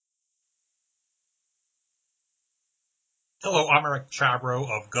Hello, I'm Eric Chabro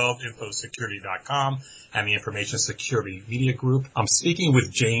of govinfosecurity.com and the Information Security Media Group. I'm speaking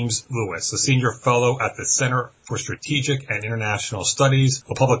with James Lewis, a senior fellow at the Center for Strategic and International Studies,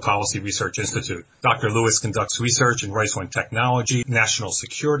 a public policy research institute. Dr. Lewis conducts research and writes on technology, national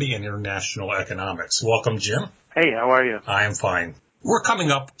security, and international economics. Welcome, Jim. Hey, how are you? I am fine. We're coming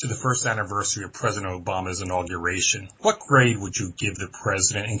up to the first anniversary of President Obama's inauguration. What grade would you give the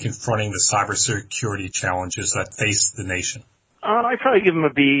president in confronting the cybersecurity challenges that face the nation? I'd probably give him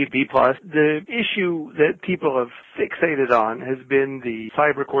a B, B+. The issue that people have fixated on has been the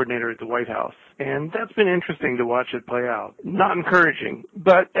cyber coordinator at the White House. And that's been interesting to watch it play out. Not encouraging.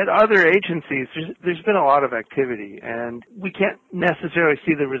 But at other agencies, there's been a lot of activity. And we can't necessarily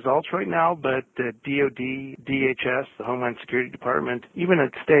see the results right now, but the DOD, DHS, the Homeland Security Department, even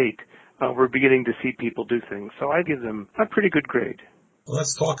at state, we're beginning to see people do things. So I give them a pretty good grade.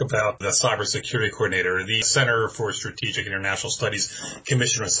 Let's talk about the cybersecurity coordinator. The Center for Strategic International Studies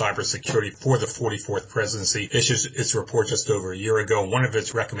Commission on Cybersecurity for the 44th presidency issued its report just over a year ago. One of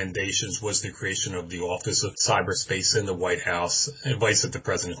its recommendations was the creation of the Office of Cyberspace in the White House, advice that the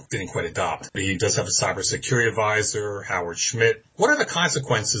president didn't quite adopt. He does have a cybersecurity advisor, Howard Schmidt. What are the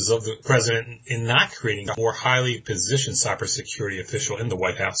consequences of the president in not creating a more highly positioned cybersecurity official in the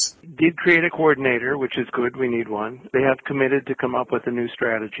White House? Did create a coordinator, which is good. We need one. They have committed to come up with a new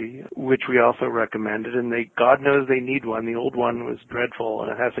strategy, which we also recommended, and God knows they need one. The old one was dreadful,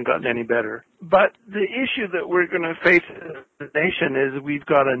 and it hasn't gotten any better. But the issue that we're going to face as a nation is we've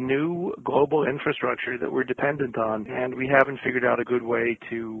got a new global infrastructure that we're dependent on, and we haven't figured out a good way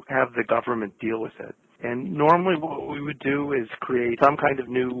to have the government deal with it. And normally what we would do is create some kind of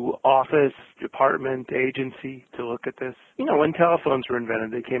new office, department, agency to look at this. You know, when telephones were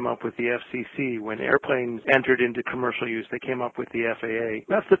invented, they came up with the FCC. When airplanes entered into commercial use, they came up with the FAA.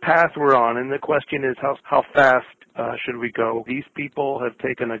 That's the path we're on, and the question is how fast should we go? These people have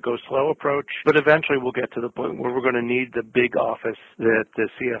taken a go slow approach, but eventually we'll get to the point where we're going to need the big office that the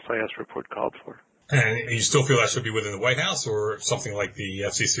CSIS report called for. And you still feel that should be within the White House or something like the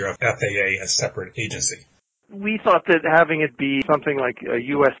FCC or FAA, a separate agency? We thought that having it be something like a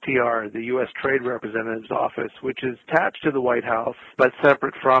USTR, the U.S. Trade Representative's Office, which is attached to the White House, but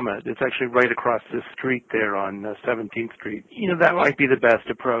separate from it. It's actually right across the street there on 17th Street. You know, that might be the best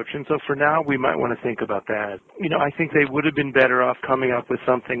approach. And so for now, we might want to think about that. You know, I think they would have been better off coming up with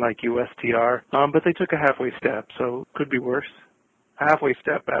something like USTR, but they took a halfway step, so could be worse. Halfway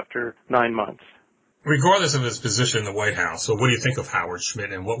step after 9 months. Regardless of his position in the White House, so what do you think of Howard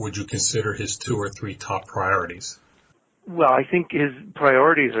Schmidt, and what would you consider his 2 or 3 top priorities? Well, I think his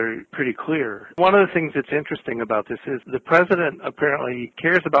priorities are pretty clear. One of the things that's interesting about this is the president apparently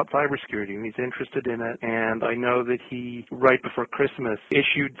cares about cybersecurity and he's interested in it. And I know that he, right before Christmas,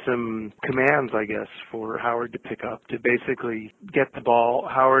 issued some commands, I guess, for Howard to pick up to basically get the ball.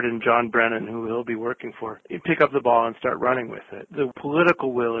 Howard and John Brennan, who he'll be working for, pick up the ball and start running with it. The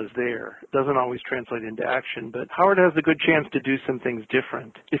political will is there. It doesn't always translate into action, but Howard has a good chance to do some things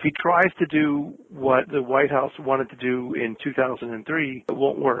different. If he tries to do what the White House wanted to do in 2003, it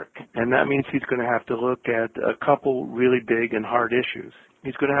won't work. And that means he's going to have to look at a couple really big and hard issues.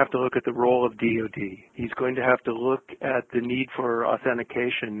 He's going to have to look at the role of DOD. He's going to have to look at the need for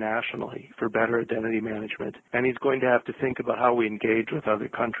authentication nationally for better identity management. And he's going to have to think about how we engage with other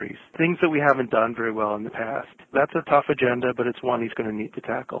countries, things that we haven't done very well in the past. That's a tough agenda, but it's one he's going to need to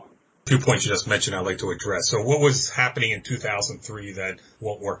tackle. 2 points you just mentioned I'd like to address. So what was happening in 2003 that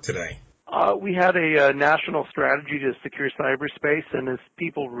won't work today? We had a national strategy to secure cyberspace, and as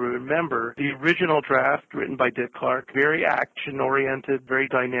people remember, the original draft written by Dick Clark, very action-oriented, very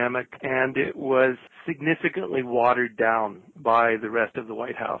dynamic, and it was significantly watered down by the rest of the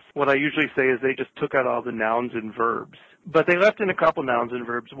White House. What I usually say is they just took out all the nouns and verbs. But they left in a couple nouns and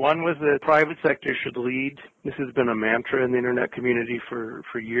verbs. One was that private sector should lead. This has been a mantra in the internet community for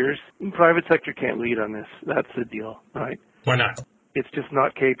years. The private sector can't lead on this. That's the deal, right? Why not? It's just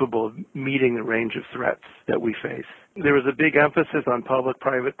not capable of meeting the range of threats that we face. There was a big emphasis on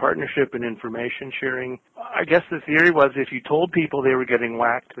public-private partnership and information sharing. I guess the theory was if you told people they were getting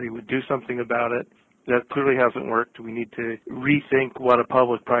whacked, they would do something about it. That clearly hasn't worked. We need to rethink what a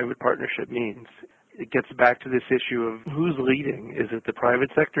public-private partnership means. It gets back to this issue of who's leading. Is it the private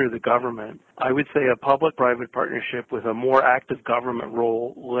sector or the government? I would say a public-private partnership with a more active government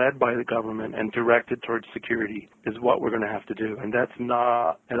role led by the government and directed towards security is what we're going to have to do. And that's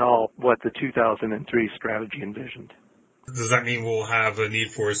not at all what the 2003 strategy envisioned. Does that mean we'll have a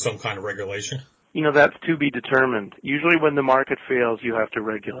need for some kind of regulation? That's to be determined. Usually when the market fails, you have to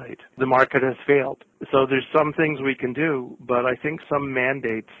regulate. The market has failed. So there's some things we can do, but I think some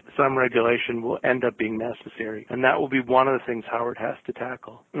mandates, some regulation will end up being necessary. And that will be one of the things Howard has to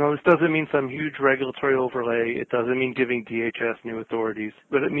tackle. This doesn't mean some huge regulatory overlay. It doesn't mean giving DHS new authorities.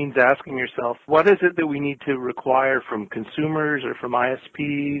 But it means asking yourself, what is it that we need to require from consumers or from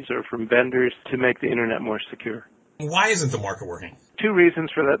ISPs or from vendors to make the Internet more secure? Why isn't the market working? Two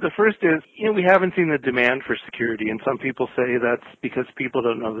reasons for that. The first is, we haven't seen the demand for security, and some people say that's because people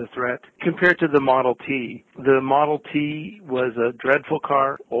don't know the threat. Compared to the Model T was a dreadful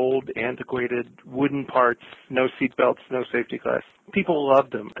car, old, antiquated, wooden parts, no seat belts, no safety glass. People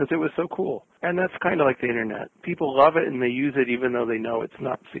loved them because it was so cool. And that's kind of like the Internet. People love it and they use it even though they know it's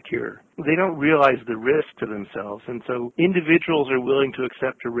not secure. They don't realize the risk to themselves, and so individuals are willing to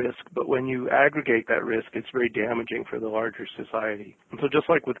accept a risk, but when you aggregate that risk, it's very damaging for the larger society. And so just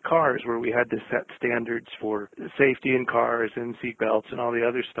like with cars, where we had to set standards for safety in cars and seat belts and all the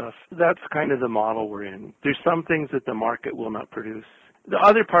other stuff, that's kind of the model we're in. There's some things that the market will not produce. The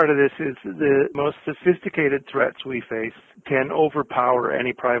other part of this is the most sophisticated threats we face can overpower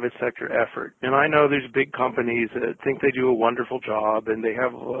any private sector effort. And I know there's big companies that think they do a wonderful job and they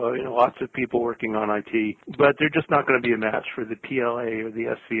have lots of people working on IT, but they're just not going to be a match for the PLA or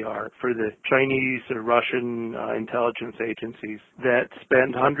the SVR, for the Chinese or Russian intelligence agencies that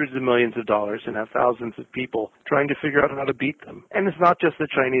spend hundreds of millions of dollars and have thousands of people trying to figure out how to beat them. And it's not just the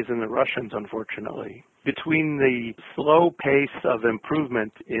Chinese and the Russians, unfortunately. Between the slow pace of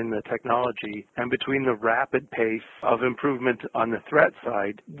improvement in the technology and between the rapid pace of improvement on the threat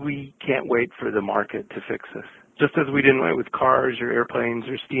side, we can't wait for the market to fix this. Just as we didn't wait with cars or airplanes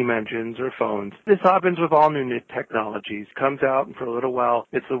or steam engines or phones. This happens with all new technologies. Comes out and for a little while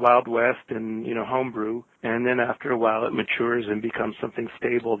it's the Wild West and, homebrew. And then after a while it matures and becomes something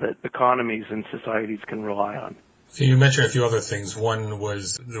stable that economies and societies can rely on. So you mentioned a few other things. One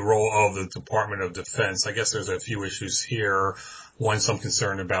was the role of the Department of Defense. I guess there's a few issues here. One, some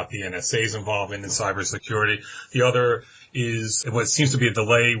concern about the NSA's involvement in cybersecurity. The other is what seems to be a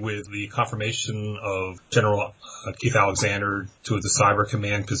delay with the confirmation of General Keith Alexander to the Cyber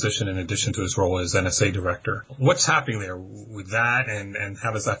Command position in addition to his role as NSA director. What's happening there with that, and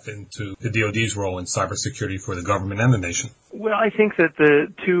how does that fit into the DoD's role in cybersecurity for the government and the nation? Well, I think that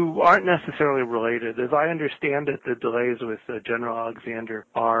the two aren't necessarily related. As I understand it, the delays with General Alexander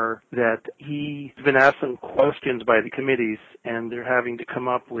are that he's been asked some questions by the committees, and they're having to come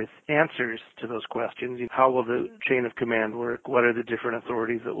up with answers to those questions. How will the chain of command work? What are the different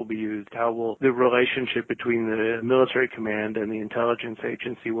authorities that will be used? How will the relationship between the military command and the intelligence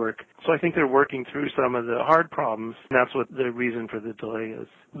agency work? So I think they're working through some of the hard problems, and that's what the reason for the delay is.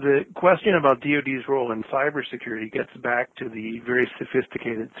 The question about DoD's role in cybersecurity gets back to the very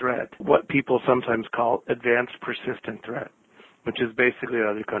sophisticated threat, what people sometimes call advanced persistent threat, which is basically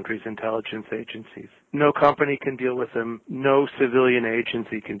other countries' intelligence agencies. No company can deal with them. No civilian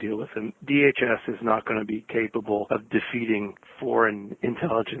agency can deal with them. DHS is not going to be capable of defeating foreign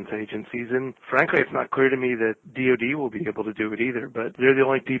intelligence agencies, and frankly, it's not clear to me that DoD will be able to do it either, but they're the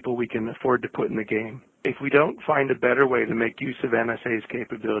only people we can afford to put in the game. If we don't find a better way to make use of NSA's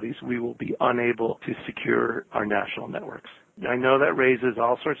capabilities, we will be unable to secure our national networks. I know that raises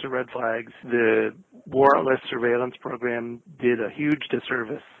all sorts of red flags. The warrantless surveillance program did a huge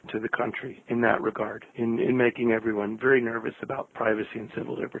disservice to the country in that regard, in making everyone very nervous about privacy and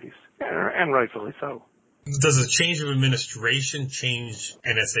civil liberties, and rightfully so. Does a change of administration change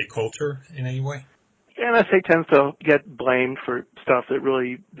NSA culture in any way? NSA tends to get blamed for stuff that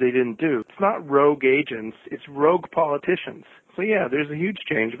really they didn't do. It's not rogue agents, it's rogue politicians. So yeah, there's a huge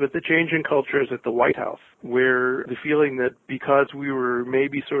change, but the change in culture is at the White House, where the feeling that because we were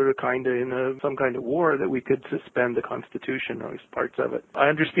maybe sort of kind of in some kind of war that we could suspend the Constitution or at least parts of it. I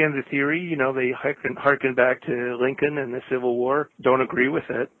understand the theory, they harken back to Lincoln and the Civil War, don't agree with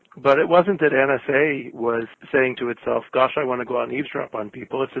it. But it wasn't that NSA was saying to itself, gosh, I want to go out and eavesdrop on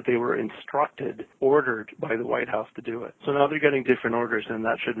people. It's that they were instructed, ordered by the White House to do it. So now they're getting different orders, and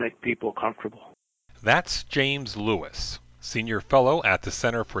that should make people comfortable. That's James Lewis, Senior Fellow at the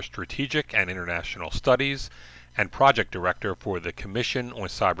Center for Strategic and International Studies and Project Director for the Commission on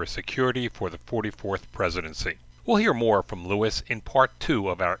Cybersecurity for the 44th Presidency. We'll hear more from Lewis in Part 2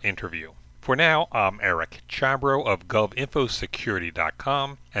 of our interview. For now, I'm Eric Chabrow of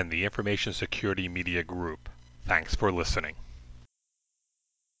GovInfoSecurity.com and the Information Security Media Group. Thanks for listening.